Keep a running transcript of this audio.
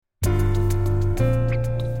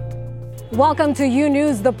Welcome to U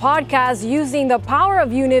News, the podcast using the power of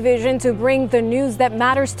Univision to bring the news that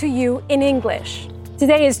matters to you in English.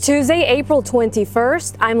 Today is Tuesday, April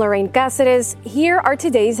 21st. I'm Lorraine Cáceres. Here are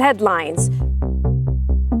today's headlines.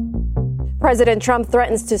 President Trump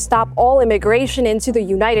threatens to stop all immigration into the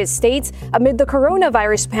United States amid the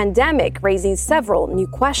coronavirus pandemic, raising several new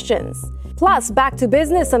questions. Plus, back to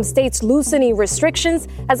business, some states loosening restrictions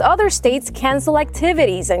as other states cancel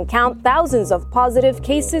activities and count thousands of positive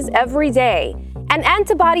cases every day. And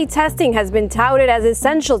antibody testing has been touted as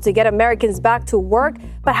essential to get Americans back to work,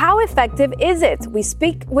 but how effective is it? We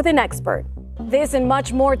speak with an expert. This and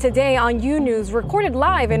much more today on U News, recorded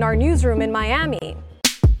live in our newsroom in Miami.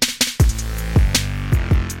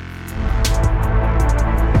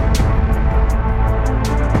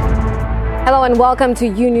 Hello and welcome to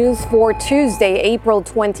U News for Tuesday, April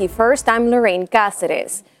 21st. I'm Lorraine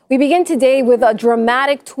Cáceres. We begin today with a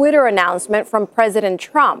dramatic Twitter announcement from President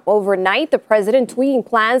Trump. Overnight, the president tweeting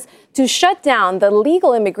plans to shut down the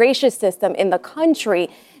legal immigration system in the country.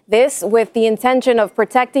 This with the intention of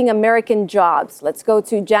protecting American jobs. Let's go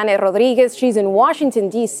to Janet Rodriguez. She's in Washington,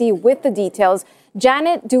 D.C. with the details.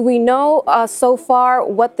 Janet, do we know so far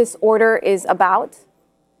what this order is about?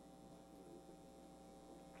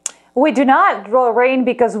 We do not, Lorraine,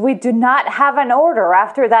 because we do not have an order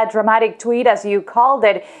after that dramatic tweet, as you called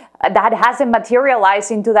it, that hasn't materialized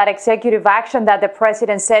into that executive action that the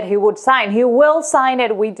president said he would sign. He will sign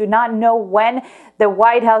it. We do not know when. The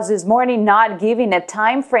White House this morning not giving a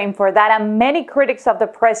time frame for that. And many critics of the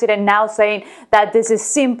president now saying that this is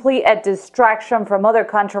simply a distraction from other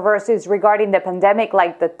controversies regarding the pandemic,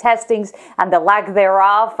 like the testings and the lack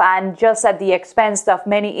thereof, and just at the expense of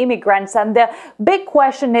many immigrants. And the big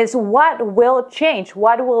question is, what will change?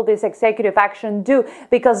 What will this executive action do?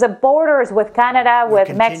 Because the borders with Canada,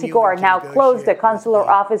 with Mexico are now closed. The consular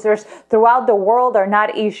officers throughout the world are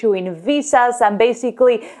not issuing visas, and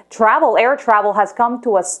basically air travel has come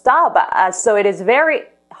to a stop. So it is very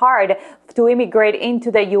hard to immigrate into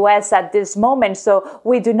the U.S. at this moment. So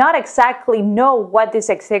we do not exactly know what this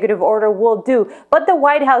executive order will do. But the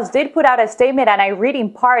White House did put out a statement, and I read in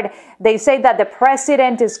part, they say that the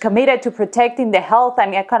president is committed to protecting the health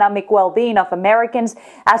and economic well-being of Americans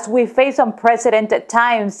as we face unprecedented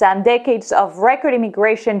times, and decades of record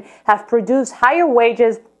immigration have produced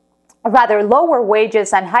lower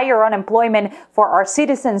wages and higher unemployment for our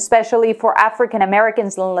citizens, especially for African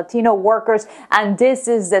Americans and Latino workers. And this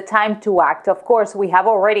is the time to act. Of course, we have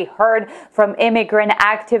already heard from immigrant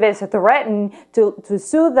activists threaten to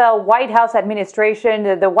sue the White House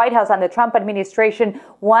administration, the White House and the Trump administration,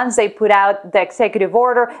 once they put out the executive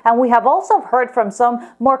order. And we have also heard from some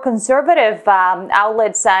more conservative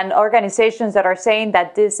outlets and organizations that are saying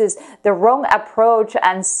that this is the wrong approach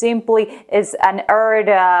and simply is an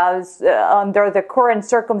under the current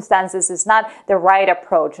circumstances is not the right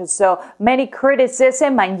approach. So many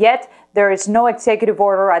criticism, and yet there is no executive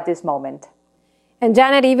order at this moment. And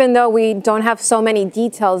Janet, even though we don't have so many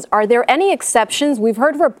details, are there any exceptions? We've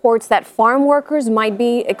heard reports that farm workers might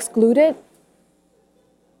be excluded.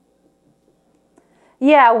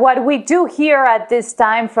 Yeah, what we do hear at this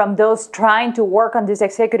time from those trying to work on this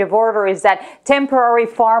executive order is that temporary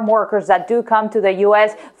farm workers that do come to the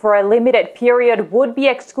U.S. for a limited period would be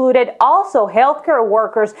excluded. Also, healthcare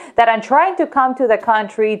workers that are trying to come to the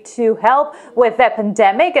country to help with the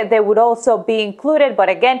pandemic, they would also be included. But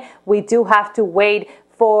again, we do have to wait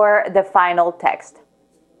for the final text.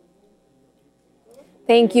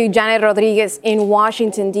 Thank you, Janet Rodriguez in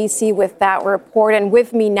Washington, D.C. with that report. And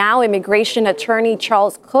with me now, immigration attorney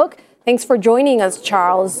Charles Cook. Thanks for joining us,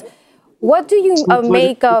 Charles. What do you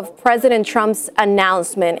make of President Trump's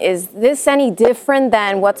announcement? Is this any different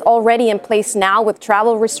than what's already in place now with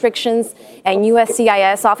travel restrictions and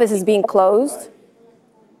USCIS offices being closed?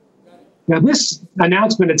 Now, this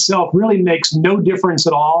announcement itself really makes no difference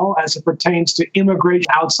at all as it pertains to immigration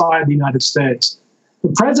outside the United States.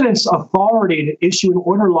 The president's authority to issue an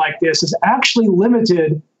order like this is actually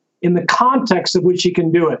limited in the context of which he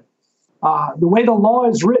can do it. The way the law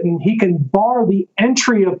is written, he can bar the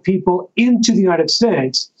entry of people into the United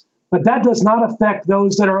States, but that does not affect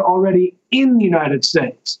those that are already in the United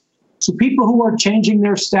States. So people who are changing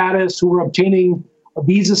their status, who are obtaining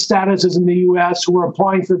visa statuses in the U.S., who are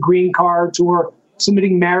applying for green cards, who are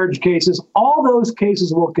submitting marriage cases, all those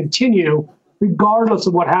cases will continue regardless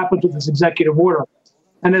of what happens with this executive order.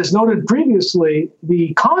 And as noted previously,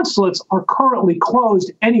 the consulates are currently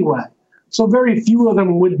closed anyway. So very few of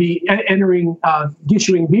them would be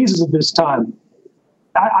issuing visas at this time.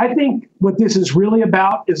 I think what this is really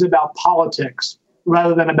about is about politics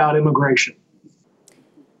rather than about immigration.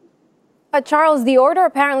 Charles, the order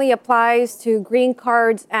apparently applies to green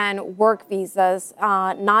cards and work visas,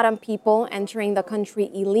 not on people entering the country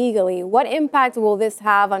illegally. What impact will this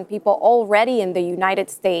have on people already in the United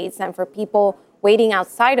States and for people waiting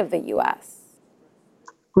outside of the U.S.?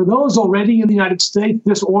 For those already in the United States,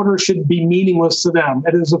 this order should be meaningless to them.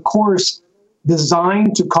 It is, of course,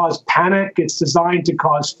 designed to cause panic. It's designed to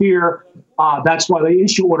cause fear. That's why they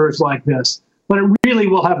issue orders like this. But it really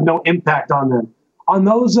will have no impact on them. On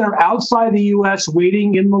those that are outside the U.S.,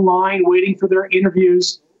 waiting in the line, waiting for their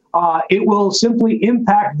interviews, it will simply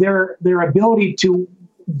impact their ability to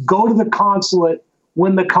go to the consulate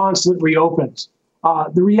when the consulate reopens.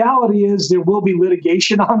 The reality is there will be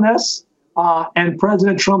litigation on this, and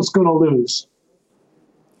President Trump's going to lose.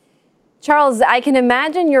 Charles, I can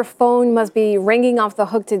imagine your phone must be ringing off the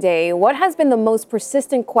hook today. What has been the most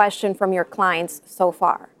persistent question from your clients so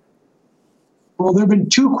far? Well, there have been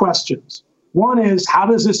two questions. One is, how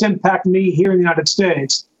does this impact me here in the United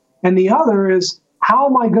States? And the other is, how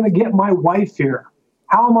am I going to get my wife here?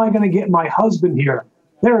 How am I going to get my husband here?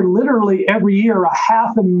 There are literally every year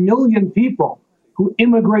 500,000 people who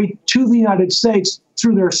immigrate to the United States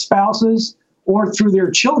through their spouses or through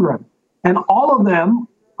their children. And all of them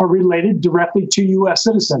are related directly to U.S.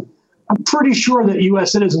 citizens. I'm pretty sure that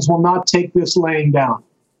U.S. citizens will not take this laying down.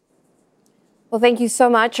 Well, thank you so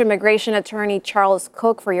much, immigration attorney Charles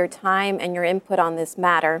Cook, for your time and your input on this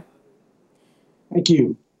matter. Thank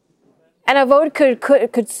you. And a vote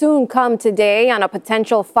could soon come today on a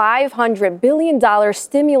potential $500 billion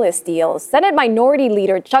stimulus deal. Senate Minority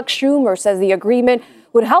Leader Chuck Schumer says the agreement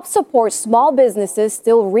would help support small businesses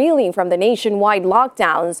still reeling from the nationwide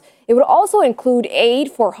lockdowns. It would also include aid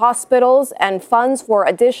for hospitals and funds for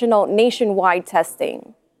additional nationwide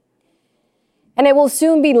testing. And it will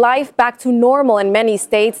soon be life back to normal in many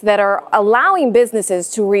states that are allowing businesses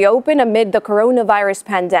to reopen amid the coronavirus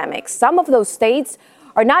pandemic. Some of those states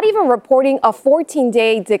are not even reporting a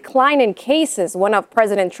 14-day decline in cases, one of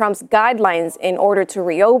President Trump's guidelines in order to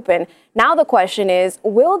reopen. Now the question is,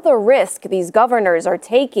 will the risk these governors are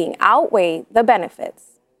taking outweigh the benefits?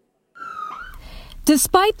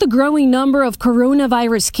 Despite the growing number of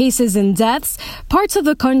coronavirus cases and deaths, parts of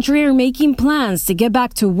the country are making plans to get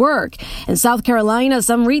back to work. In South Carolina,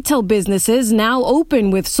 some retail businesses now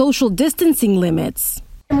open with social distancing limits.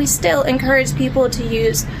 And we still encourage people to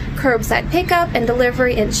use curbside pickup and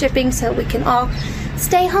delivery and shipping so we can all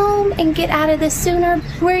stay home and get out of this sooner.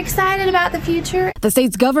 We're excited about the future. The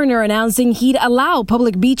state's governor announcing he'd allow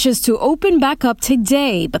public beaches to open back up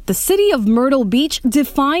today, but the city of Myrtle Beach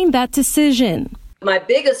declined that decision. My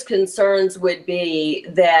biggest concerns would be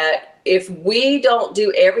that if we don't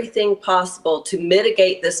do everything possible to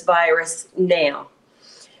mitigate this virus now,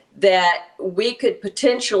 that we could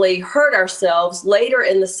potentially hurt ourselves later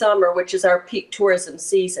in the summer, which is our peak tourism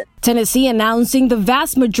season. Tennessee announcing the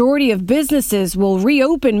vast majority of businesses will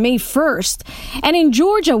reopen May 1st. And in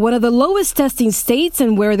Georgia, one of the lowest testing states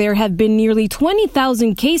and where there have been nearly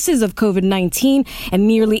 20,000 cases of COVID-19 and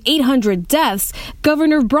nearly 800 deaths,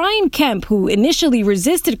 Governor Brian Kemp, who initially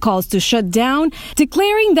resisted calls to shut down,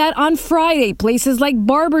 declaring that on Friday, places like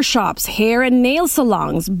barbershops, hair and nail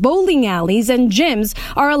salons, bowling alleys and gyms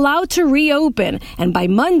are allowed to reopen. And by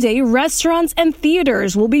Monday, restaurants and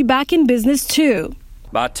theaters will be back in business too.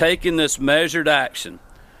 By taking this measured action,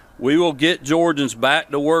 we will get Georgians back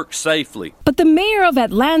to work safely. But the mayor of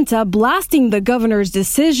Atlanta blasting the governor's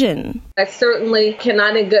decision. I certainly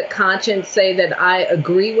cannot in good conscience say that I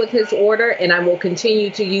agree with his order, and I will continue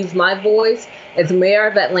to use my voice as mayor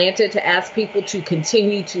of Atlanta to ask people to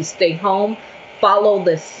continue to stay home, follow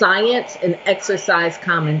the science, and exercise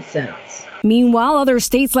common sense. Meanwhile, other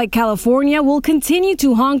states like California will continue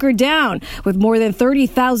to hunker down. With more than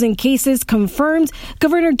 30,000 cases confirmed,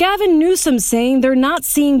 Governor Gavin Newsom saying they're not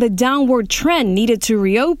seeing the downward trend needed to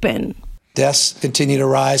reopen. Deaths continue to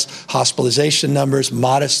rise, hospitalization numbers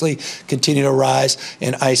modestly continue to rise,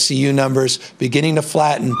 and ICU numbers beginning to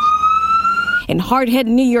flatten. In hard-hit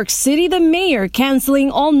New York City, the mayor canceling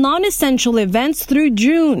all non-essential events through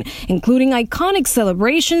June, including iconic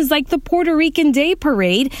celebrations like the Puerto Rican Day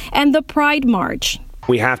Parade and the Pride March.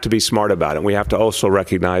 We have to be smart about it. We have to also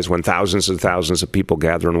recognize when thousands and thousands of people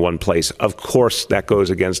gather in one place, of course, that goes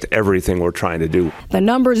against everything we're trying to do. The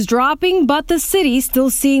numbers dropping, but the city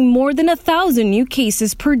still seeing more than 1,000 new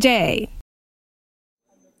cases per day.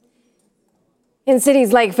 In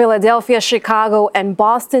cities like Philadelphia, Chicago, and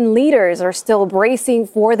Boston, leaders are still bracing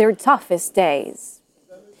for their toughest days.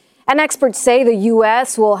 And experts say the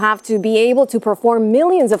U.S. will have to be able to perform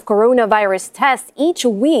millions of coronavirus tests each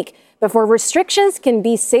week before restrictions can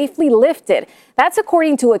be safely lifted. That's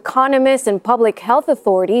according to economists and public health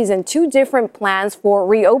authorities in two different plans for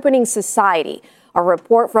reopening society. A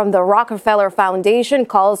report from the Rockefeller Foundation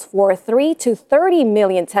calls for 3 to 30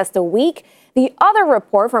 million tests a week. The other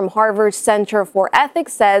report from Harvard's Center for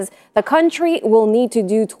Ethics says the country will need to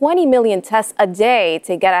do 20 million tests a day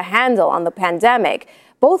to get a handle on the pandemic.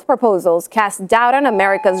 Both proposals cast doubt on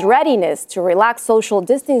America's readiness to relax social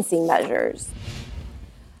distancing measures.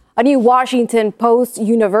 A new Washington Post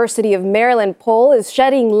University of Maryland poll is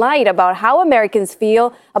shedding light about how Americans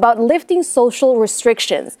feel about lifting social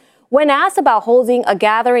restrictions. When asked about holding a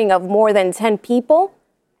gathering of more than 10 people,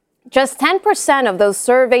 just 10% of those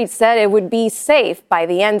surveyed said it would be safe by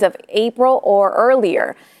the end of April or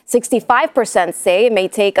earlier. 65% say it may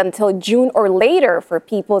take until June or later for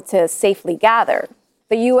people to safely gather.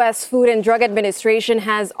 The U.S. Food and Drug Administration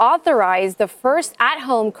has authorized the first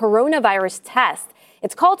at-home coronavirus test.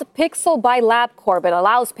 It's called Pixel by LabCorp. It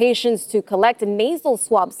allows patients to collect nasal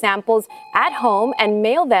swab samples at home and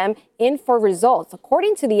mail them in for results.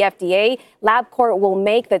 According to the FDA, LabCorp will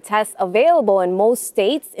make the test available in most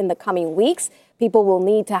states in the coming weeks. People will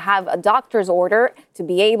need to have a doctor's order to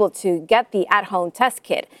be able to get the at-home test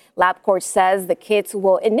kit. LabCorp says the kits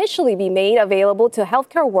will initially be made available to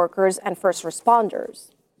healthcare workers and first responders.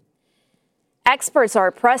 Experts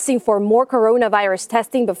are pressing for more coronavirus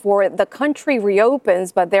testing before the country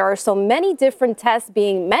reopens, but there are so many different tests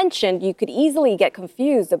being mentioned, you could easily get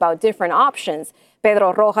confused about different options.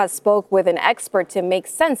 Pedro Rojas spoke with an expert to make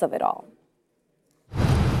sense of it all.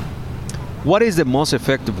 What is the most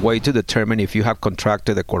effective way to determine if you have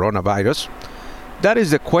contracted the coronavirus? That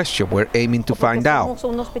is the question we're aiming to find out.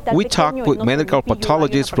 We talked with medical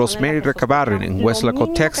pathologist Rosemary Recabarren in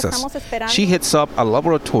Weslaco, Texas. She heads up a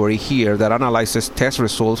laboratory here that analyzes test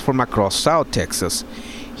results from across South Texas.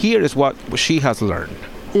 Here is what she has learned.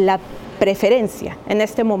 Our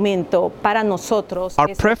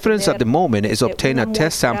preference at the moment is obtain a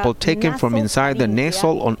test sample taken from inside the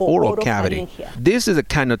nasal or oral cavity. This is the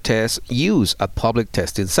kind of test used at public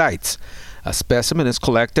testing sites. A specimen is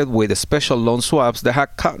collected with special lung swabs that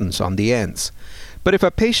have cottons on the ends. But if a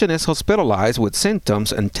patient is hospitalized with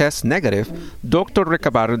symptoms and tests negative, Dr.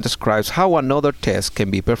 Recabarren describes how another test can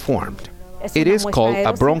be performed. It is called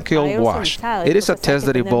a bronchial wash. It is a test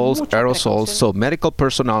that involves aerosols, so medical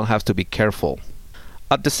personnel have to be careful.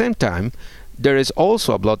 At the same time, there is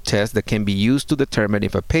also a blood test that can be used to determine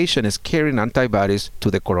if a patient is carrying antibodies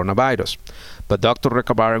to the coronavirus. But Dr.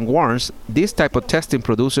 Recabarren warns this type of testing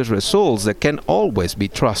produces results that can always be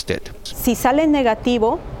trusted. Si sale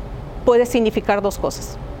negativo, puede significar dos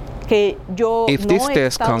cosas. If this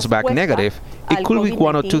test comes back negative, it could be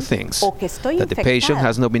one or two things: that the patient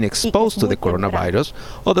has not been exposed to the coronavirus,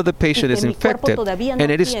 or that the patient is infected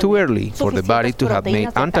and it is too early for the body to have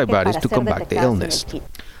made antibodies to combat the illness.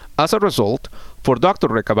 As a result, for Dr.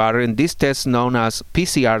 Recabarren, this test, known as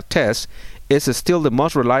PCR test, is still the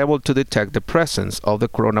most reliable to detect the presence of the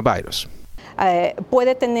coronavirus.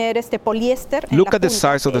 Look at the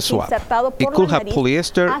size of the swab. It could have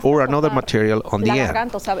polyester or another material on the end,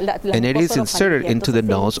 and it is inserted into the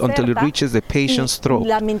nose until it reaches the patient's throat.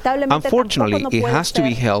 Unfortunately, it has to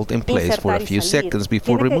be held in place for a few seconds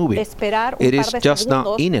before removing. It is just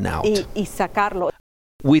not in and out.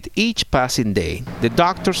 With each passing day, the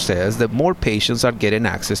doctor says that more patients are getting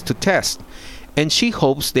access to tests, and she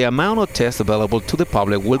hopes the amount of tests available to the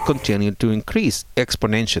public will continue to increase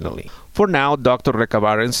exponentially. For now, Dr.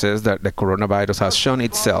 Recabarren says that the coronavirus has shown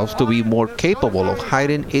itself to be more capable of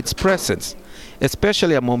hiding its presence,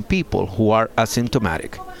 especially among people who are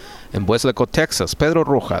asymptomatic. In Weslaco, Texas, Pedro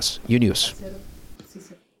Rojas, UNews.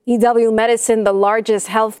 EW Medicine, the largest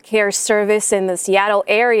healthcare service in the Seattle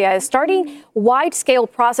area, is starting wide-scale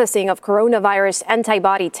processing of coronavirus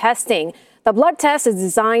antibody testing. The blood test is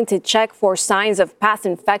designed to check for signs of past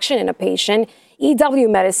infection in a patient. EW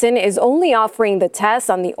Medicine is only offering the test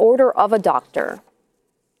on the order of a doctor.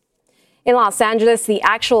 In Los Angeles, the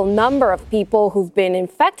actual number of people who've been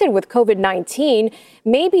infected with COVID-19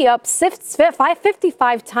 may be up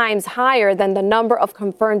 55 times higher than the number of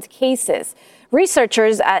confirmed cases.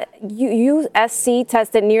 Researchers at USC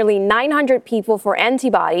tested nearly 900 people for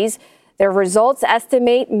antibodies. Their results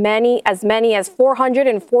estimate as many as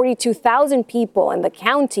 442,000 people in the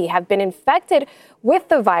county have been infected with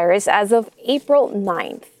the virus as of April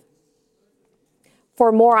 9th.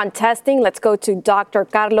 For more on testing, let's go to Dr.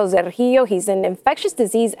 Carlos Ergillo. He's an infectious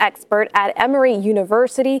disease expert at Emory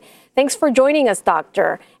University. Thanks for joining us,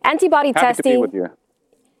 Doctor. Antibody testing. To be with you.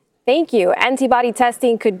 Thank you. Antibody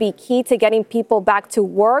testing could be key to getting people back to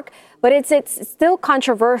work, but it's still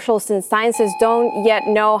controversial since scientists don't yet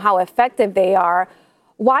know how effective they are.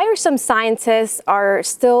 Why are some scientists are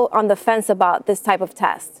still on the fence about this type of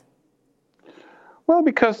test? Well,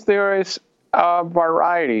 because there is a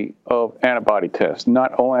variety of antibody tests.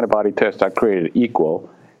 Not all antibody tests are created equal.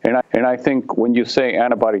 And I think when you say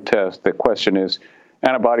antibody test, the question is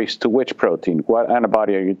antibodies to which protein? What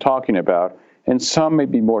antibody are you talking about? And some may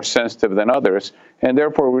be more sensitive than others. And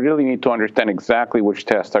therefore, we really need to understand exactly which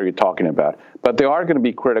test are you talking about. But they are going to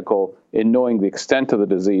be critical in knowing the extent of the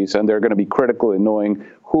disease, and they're going to be critical in knowing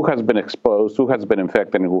who has been exposed, who has been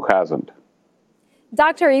infected, and who hasn't.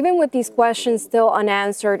 Doctor, even with these questions still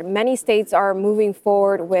unanswered, many states are moving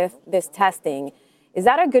forward with this testing. Is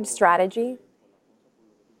that a good strategy?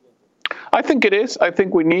 I think it is. I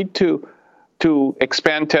think we need to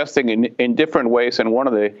expand testing in different ways. And one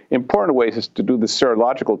of the important ways is to do the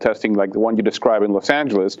serological testing like the one you described in Los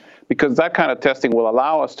Angeles, because that kind of testing will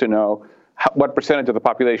allow us to know what percentage of the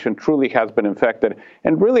population truly has been infected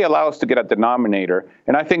and really allow us to get a denominator.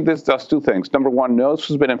 And I think this does two things. Number one, knows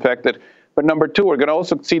who's been infected. But number two, we're going to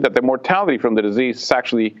also see that the mortality from the disease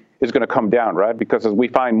actually is going to come down, right? Because as we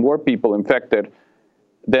find more people infected,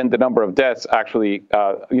 then the number of deaths actually,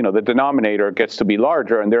 the denominator gets to be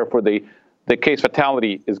larger, and therefore the case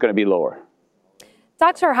fatality is going to be lower.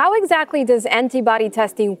 Doctor, how exactly does antibody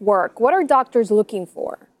testing work? What are doctors looking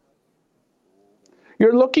for?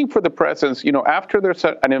 You're looking for the presence, after there's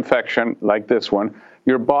an infection like this one,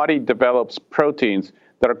 your body develops proteins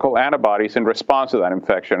that are called antibodies in response to that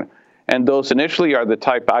infection. And those initially are the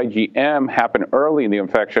type IgM, happen early in the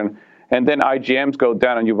infection, and then IgMs go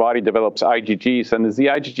down and your body develops IgGs. And it's the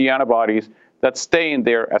IgG antibodies that stay in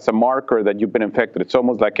there as a marker that you've been infected. It's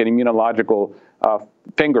almost like an immunological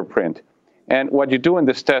fingerprint. And what you do in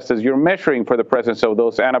this test is you're measuring for the presence of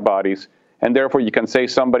those antibodies, and therefore you can say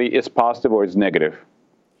somebody is positive or is negative.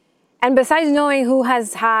 And besides knowing who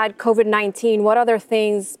has had COVID-19, what other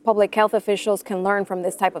things public health officials can learn from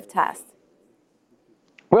this type of test?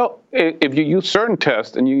 Well, if you use certain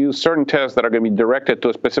tests, and you use certain tests that are going to be directed to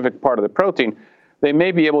a specific part of the protein, they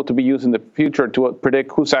may be able to be used in the future to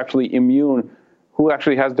predict who's actually immune, who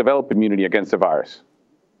actually has developed immunity against the virus.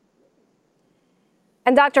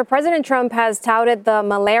 And Dr. President Trump has touted the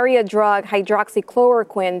malaria drug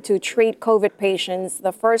hydroxychloroquine to treat COVID patients.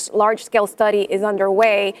 The first large-scale study is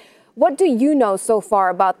underway. What do you know so far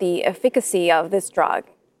about the efficacy of this drug?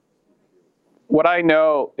 What I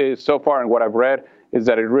know is so far and what I've read is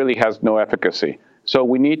that it really has no efficacy. So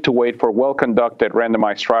we need to wait for well-conducted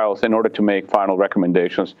randomized trials in order to make final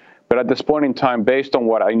recommendations. But at this point in time, based on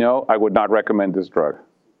what I know, I would not recommend this drug.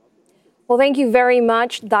 Well, thank you very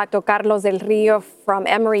much, Dr. Carlos Del Rio from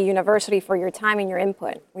Emory University, for your time and your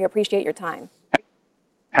input. We appreciate your time.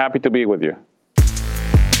 Happy to be with you.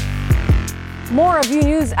 More of You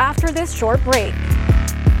News after this short break.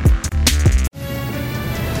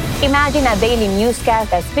 Imagine a daily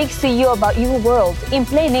newscast that speaks to you about your world in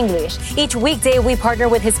plain English. Each weekday, we partner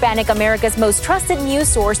with Hispanic America's most trusted news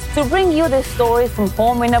source to bring you the stories from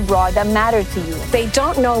home and abroad that matter to you. They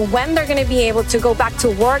don't know when they're going to be able to go back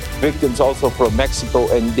to work. Victims also from Mexico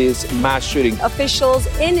and this mass shooting. Officials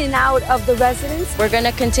in and out of the residence. We're going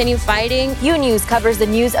to continue fighting. You News covers the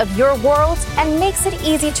news of your world and makes it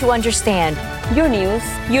easy to understand. Your news,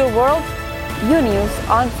 your world, You News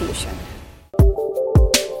on Fusion.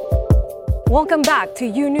 Welcome back to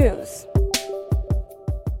You News.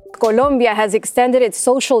 Colombia has extended its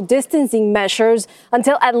social distancing measures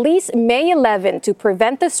until at least May 11 to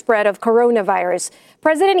prevent the spread of coronavirus.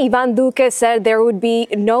 President Iván Duque said there would be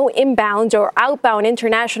no inbound or outbound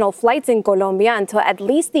international flights in Colombia until at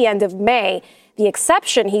least the end of May. The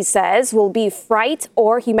exception, he says, will be freight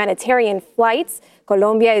or humanitarian flights.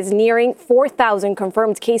 Colombia is nearing 4,000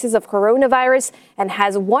 confirmed cases of coronavirus and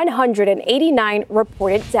has 189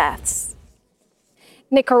 reported deaths.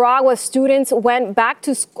 Nicaragua students went back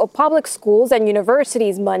to public schools and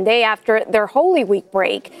universities Monday after their Holy Week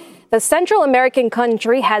break. The Central American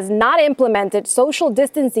country has not implemented social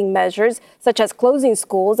distancing measures, such as closing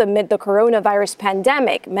schools amid the coronavirus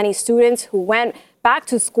pandemic. Many students who went back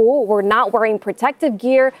to school were not wearing protective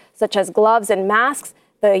gear, such as gloves and masks.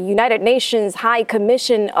 The United Nations High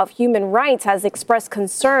Commission of Human Rights has expressed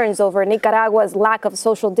concerns over Nicaragua's lack of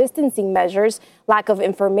social distancing measures, lack of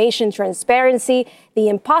information transparency, the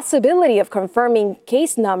impossibility of confirming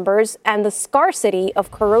case numbers, and the scarcity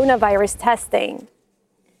of coronavirus testing.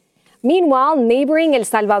 Meanwhile, neighboring El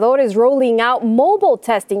Salvador is rolling out mobile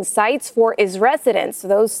testing sites for its residents.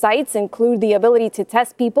 Those sites include the ability to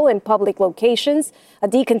test people in public locations. A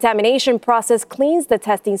decontamination process cleans the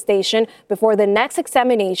testing station before the next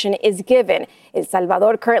examination is given. El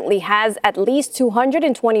Salvador currently has at least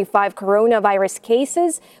 225 coronavirus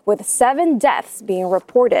cases, with 7 deaths being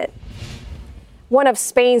reported. One of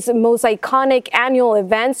Spain's most iconic annual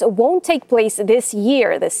events won't take place this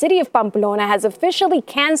year. The city of Pamplona has officially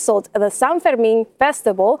canceled the San Fermín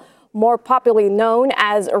festival, more popularly known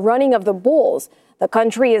as Running of the Bulls. The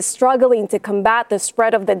country is struggling to combat the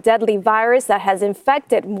spread of the deadly virus that has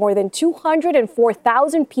infected more than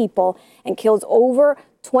 204,000 people and killed over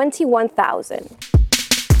 21,000.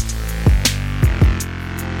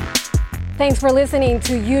 Thanks for listening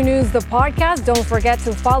to U News, the podcast. Don't forget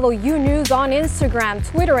to follow U News on Instagram,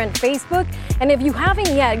 Twitter, and Facebook. And if you haven't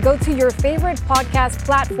yet, go to your favorite podcast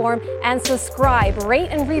platform and subscribe, rate,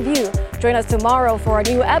 and review. Join us tomorrow for a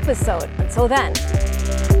new episode. Until then.